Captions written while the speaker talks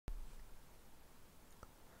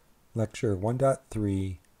Lecture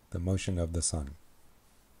 1.3, The Motion of the Sun.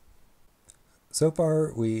 So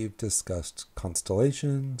far, we've discussed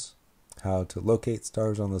constellations, how to locate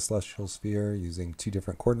stars on the celestial sphere using two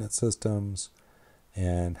different coordinate systems,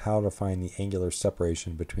 and how to find the angular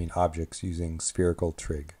separation between objects using spherical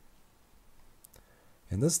trig.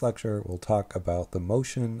 In this lecture, we'll talk about the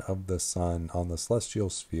motion of the sun on the celestial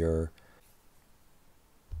sphere.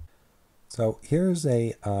 So here's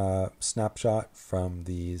a snapshot from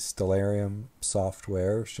the Stellarium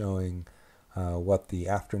software showing what the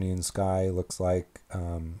afternoon sky looks like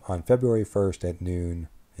on February 1st at noon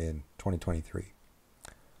in 2023.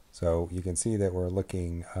 So you can see that we're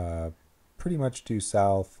looking pretty much due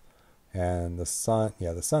south, and the sun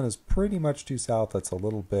is pretty much due south. That's a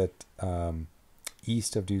little bit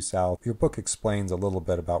east of due south. Your book explains a little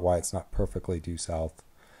bit about why it's not perfectly due south,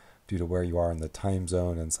 due to where you are in the time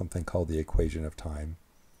zone and something called the equation of time.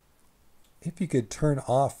 If you could turn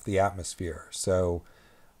off the atmosphere, so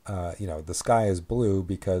the sky is blue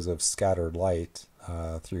because of scattered light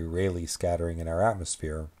through Rayleigh scattering in our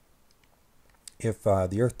atmosphere. If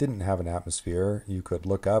the Earth didn't have an atmosphere, you could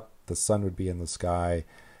look up, the sun would be in the sky,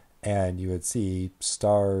 and you would see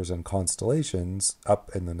stars and constellations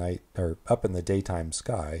up in the night or up in the daytime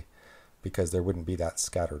sky because there wouldn't be that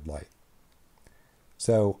scattered light.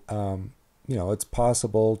 So, it's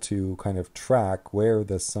possible to kind of track where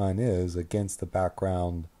the sun is against the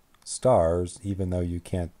background stars, even though you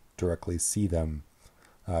can't directly see them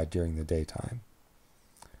during the daytime.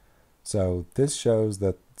 So this shows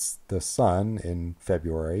that the sun in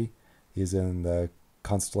February is in the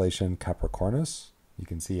constellation Capricornus. You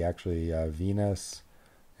can see actually Venus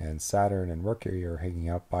and Saturn and Mercury are hanging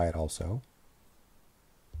out by it also.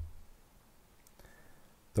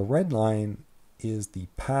 The red line is the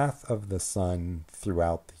path of the sun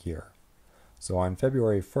throughout the year. So on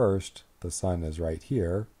February 1st, the sun is right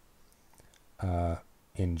here.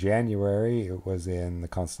 In January, it was in the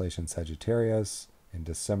constellation Sagittarius. In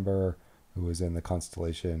December, it was in the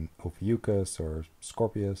constellation Ophiuchus or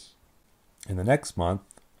Scorpius. In the next month,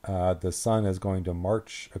 the sun is going to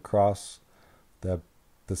march across the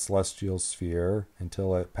celestial sphere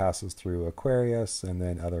until it passes through Aquarius and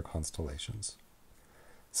then other constellations.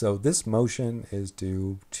 So this motion is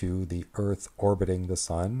due to the Earth orbiting the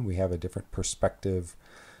sun. We have a different perspective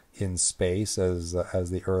in space as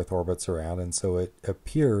the Earth orbits around, and so it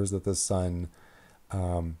appears that the sun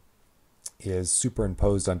is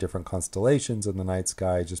superimposed on different constellations in the night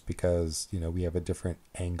sky just because we have a different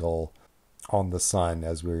angle on the sun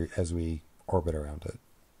as we orbit around it.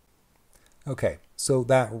 Okay, so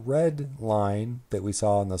that red line that we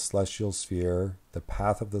saw in the celestial sphere, the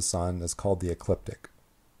path of the sun, is called the ecliptic.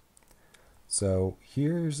 So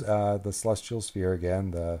here's the celestial sphere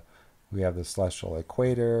again. We have the celestial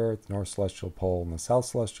equator, the north celestial pole, and the south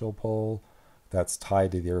celestial pole. That's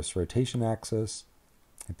tied to the Earth's rotation axis.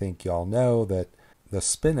 I think you all know that the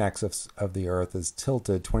spin axis of the Earth is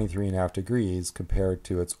tilted 23.5 degrees compared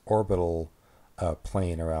to its orbital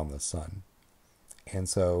plane around the sun. And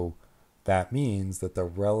so that means that the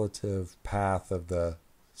relative path of the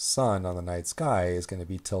sun on the night sky is going to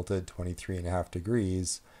be tilted 23.5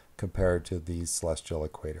 degrees compared to the celestial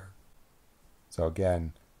equator. So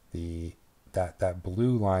again, that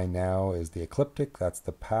blue line now is the ecliptic. That's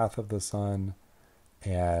the path of the sun,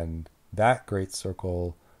 and that great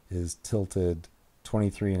circle is tilted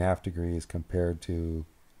 23.5 degrees compared to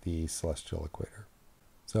the celestial equator.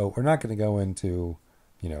 So we're not going to go into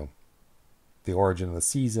the origin of the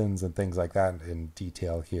seasons and things like that in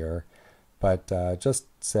detail here, but we'll just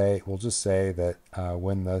say that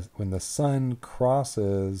when the sun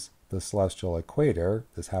crosses the celestial equator,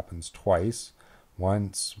 this happens twice.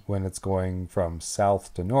 Once when it's going from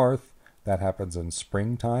south to north, that happens in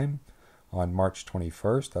springtime on March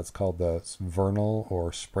 21st. That's called the vernal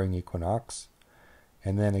or spring equinox.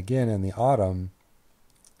 And then again in the autumn,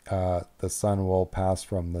 the sun will pass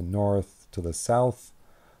from the north to the south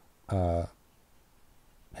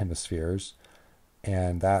hemispheres,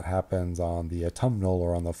 and that happens on the autumnal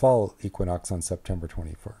or on the fall equinox on September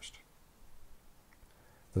 21st.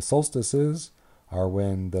 The solstices are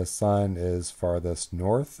when the sun is farthest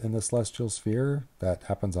north in the celestial sphere. That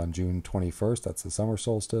happens on June 21st. That's the summer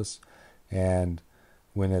solstice. And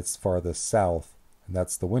when it's farthest south, and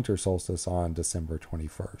that's the winter solstice on December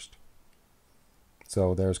 21st.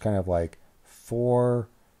 So there's kind of like 4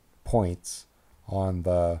 points on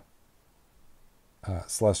the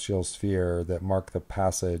celestial sphere that mark the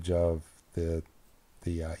passage of the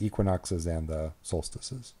equinoxes and the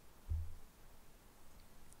solstices.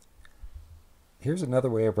 Here's another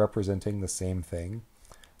way of representing the same thing.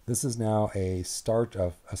 This is now a star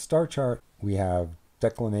chart. We have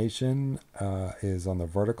declination is on the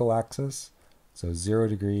vertical axis. So 0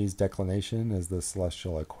 degrees declination is the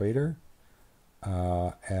celestial equator.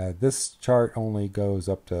 This chart only goes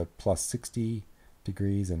up to plus 60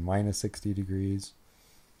 degrees and minus 60 degrees.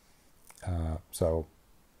 So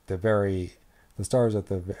the stars at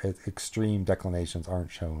the extreme declinations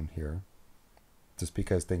aren't shown here, just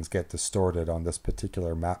because things get distorted on this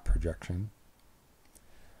particular map projection.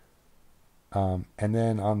 And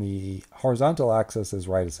then on the horizontal axis is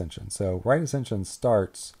right ascension. So right ascension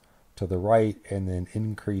starts to the right and then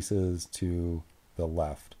increases to the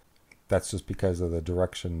left. That's just because of the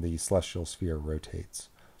direction the celestial sphere rotates.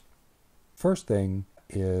 First thing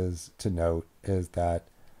is to note is that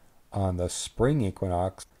on the spring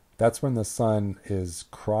equinox, that's when the sun is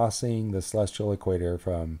crossing the celestial equator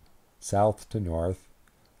from south to north.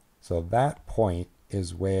 So that point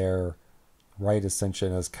is where right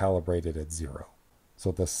ascension is calibrated at 0.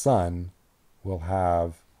 So the sun will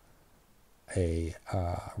have a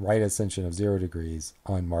right ascension of 0 degrees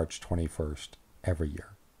on March 21st every year.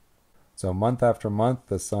 So month after month,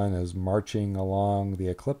 the sun is marching along the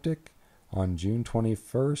ecliptic. On June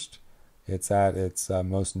 21st, it's at its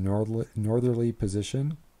most northerly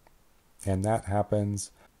position, and that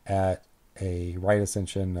happens at a right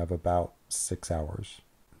ascension of about 6 hours.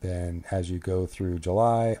 Then as you go through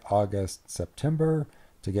July, August, September,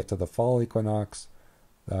 to get to the fall equinox,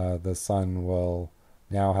 the sun will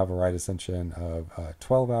now have a right ascension of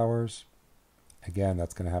 12 hours. Again,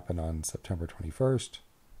 that's going to happen on September 21st.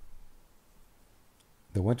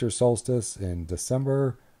 The winter solstice in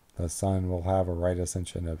December, the sun will have a right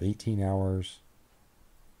ascension of 18 hours.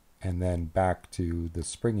 And then back to the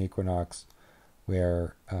spring equinox,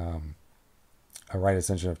 where a right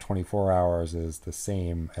ascension of 24 hours is the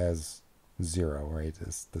same as 0, right?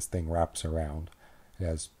 This thing wraps around. It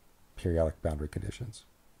has periodic boundary conditions.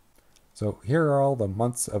 So here are all the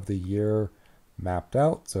months of the year mapped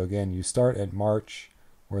out. So again, you start at March,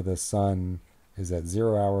 where the sun is at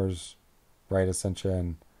 0 hours right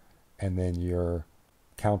ascension, and then you're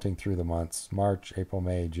counting through the months: March, April,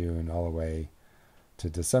 May, June, all the way to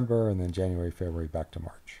December, and then January, February, back to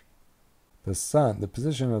March. The sun, the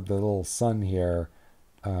position of the little sun here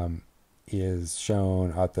is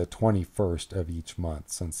shown at the 21st of each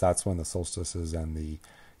month, since that's when the solstices and the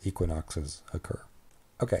equinoxes occur.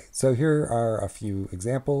 Okay, so here are a few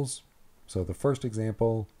examples. So the first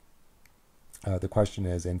example, the question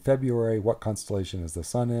is, in February, what constellation is the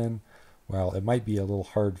sun in? Well, it might be a little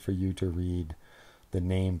hard for you to read the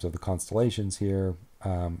names of the constellations here.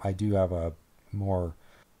 I do have a more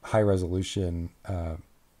high-resolution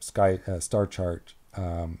star chart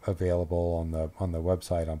available on the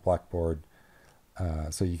website on Blackboard,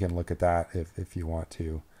 so you can look at that if you want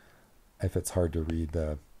to, if it's hard to read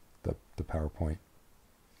the PowerPoint.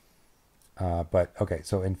 But okay,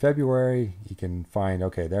 so in February you can find,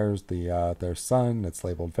 okay, there's their sun. It's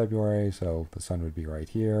labeled February, so the sun would be right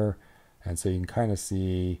here, and so you can kind of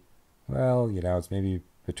see, well, it's maybe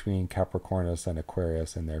between Capricornus and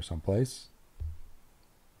Aquarius in there someplace.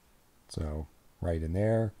 So right in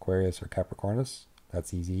there, Aquarius or Capricornus.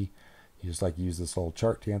 That's easy. You just use this little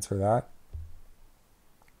chart to answer that.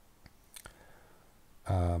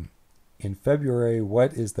 In February,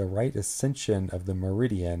 what is the right ascension of the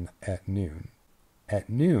meridian at noon? At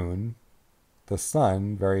noon, the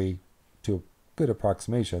sun, to a good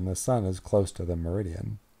approximation, the sun is close to the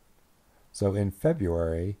meridian. So in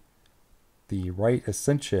February, the right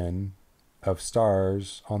ascension of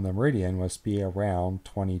stars on the meridian must be around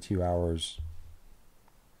 22 hours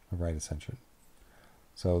of right ascension.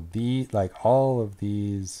 So all of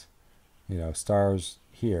these, stars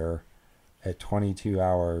here at 22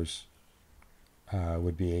 hours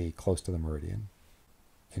would be close to the meridian.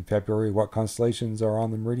 In February, what constellations are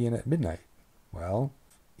on the meridian at midnight? Well,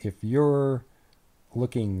 if you're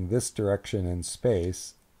looking this direction in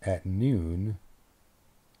space at noon,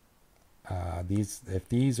 if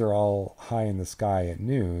these are all high in the sky at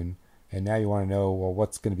noon, and now you want to know, well,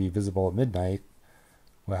 what's going to be visible at midnight?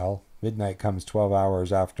 Well, midnight comes 12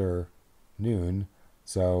 hours after noon,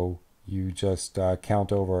 so you just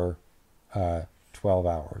count over 12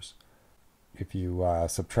 hours. If you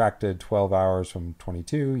subtracted 12 hours from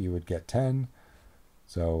 22, you would get 10.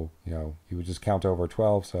 So, you would just count over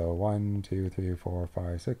 12. So 1, 2, 3, 4,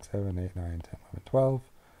 5, 6, 7, 8, 9, 10, 11, 12.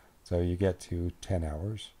 So you get to 10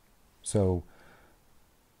 hours. So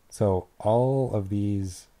all of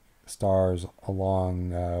these stars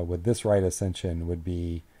along with this right ascension would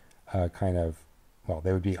be they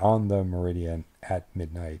would be on the meridian at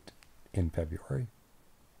midnight in February.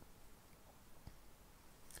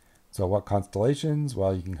 So what constellations?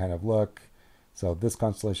 Well, you can kind of look. So this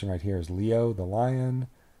constellation right here is Leo, the lion,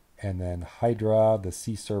 and then Hydra, the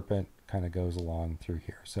sea serpent, kind of goes along through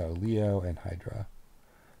here. So Leo and Hydra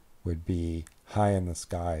would be high in the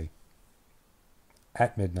sky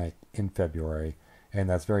at midnight in February. And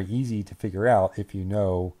that's very easy to figure out if you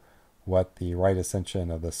know what the right ascension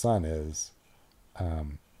of the sun is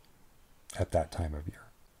at that time of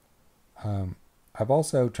year. I've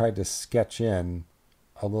also tried to sketch in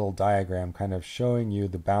a little diagram kind of showing you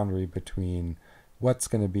the boundary between what's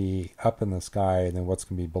going to be up in the sky and then what's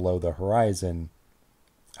going to be below the horizon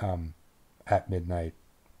at midnight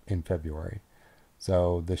in February.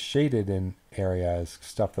 So the shaded in area is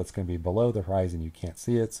stuff that's going to be below the horizon. You can't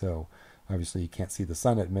see it, so obviously you can't see the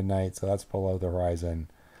sun at midnight, so that's below the horizon.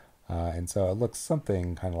 And so it looks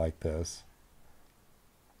something kind of like this.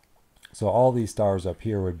 So all these stars up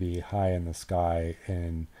here would be high in the sky,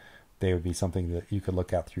 and they would be something that you could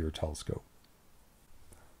look at through your telescope.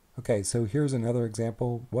 Okay, so here's another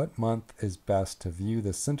example. What month is best to view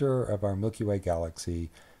the center of our Milky Way galaxy,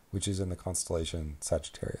 which is in the constellation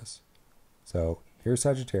Sagittarius? So here's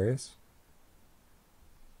Sagittarius.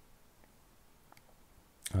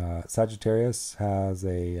 Sagittarius has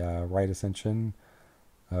a right ascension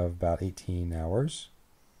of about 18 hours.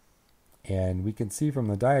 And we can see from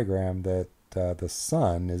the diagram that the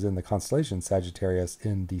sun is in the constellation Sagittarius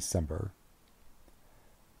in December.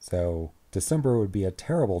 So December would be a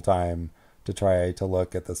terrible time to try to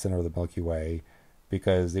look at the center of the Milky Way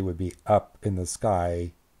because it would be up in the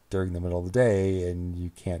sky during the middle of the day and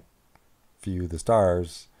you can't view the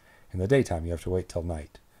stars in the daytime. You have to wait till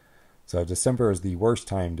night. So December is the worst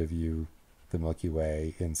time to view the Milky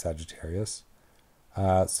Way in Sagittarius.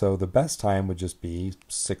 So the best time would just be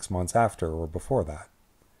 6 months after or before that.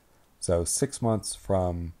 So 6 months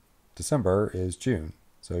from December is June.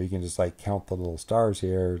 So you can just like count the little stars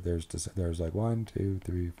here. There's like 1, 2,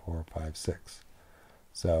 3, 4, 5, 6.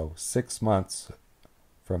 So 6 months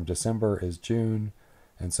from December is June.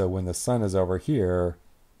 And so when the sun is over here,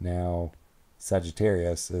 now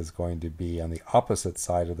Sagittarius is going to be on the opposite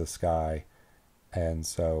side of the sky. And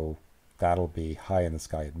so that'll be high in the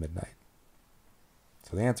sky at midnight.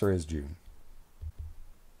 So the answer is June.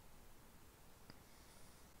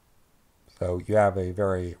 So you have a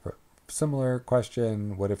very similar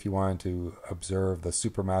question. What if you wanted to observe the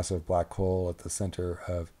supermassive black hole at the center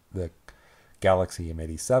of the galaxy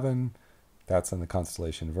M87? That's in the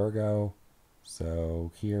constellation Virgo.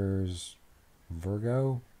 So here's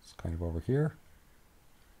Virgo. It's kind of over here.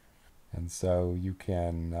 And so you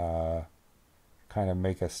can kind of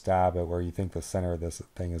make a stab at where you think the center of this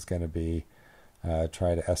thing is going to be.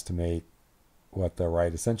 Try to estimate what the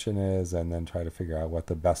right ascension is, and then try to figure out what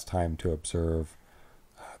the best time to observe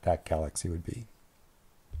that galaxy would be.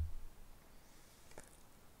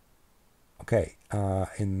 Okay,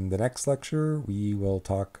 in the next lecture, we will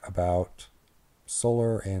talk about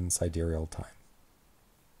solar and sidereal time.